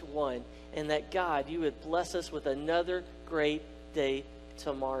each one, and that, God, you would bless us with another great day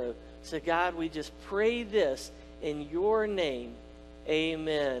tomorrow. So, God, we just pray this in your name.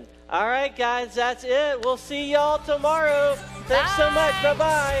 Amen. All right, guys, that's it. We'll see y'all tomorrow. Thanks so much.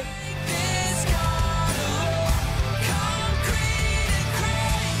 Bye-bye.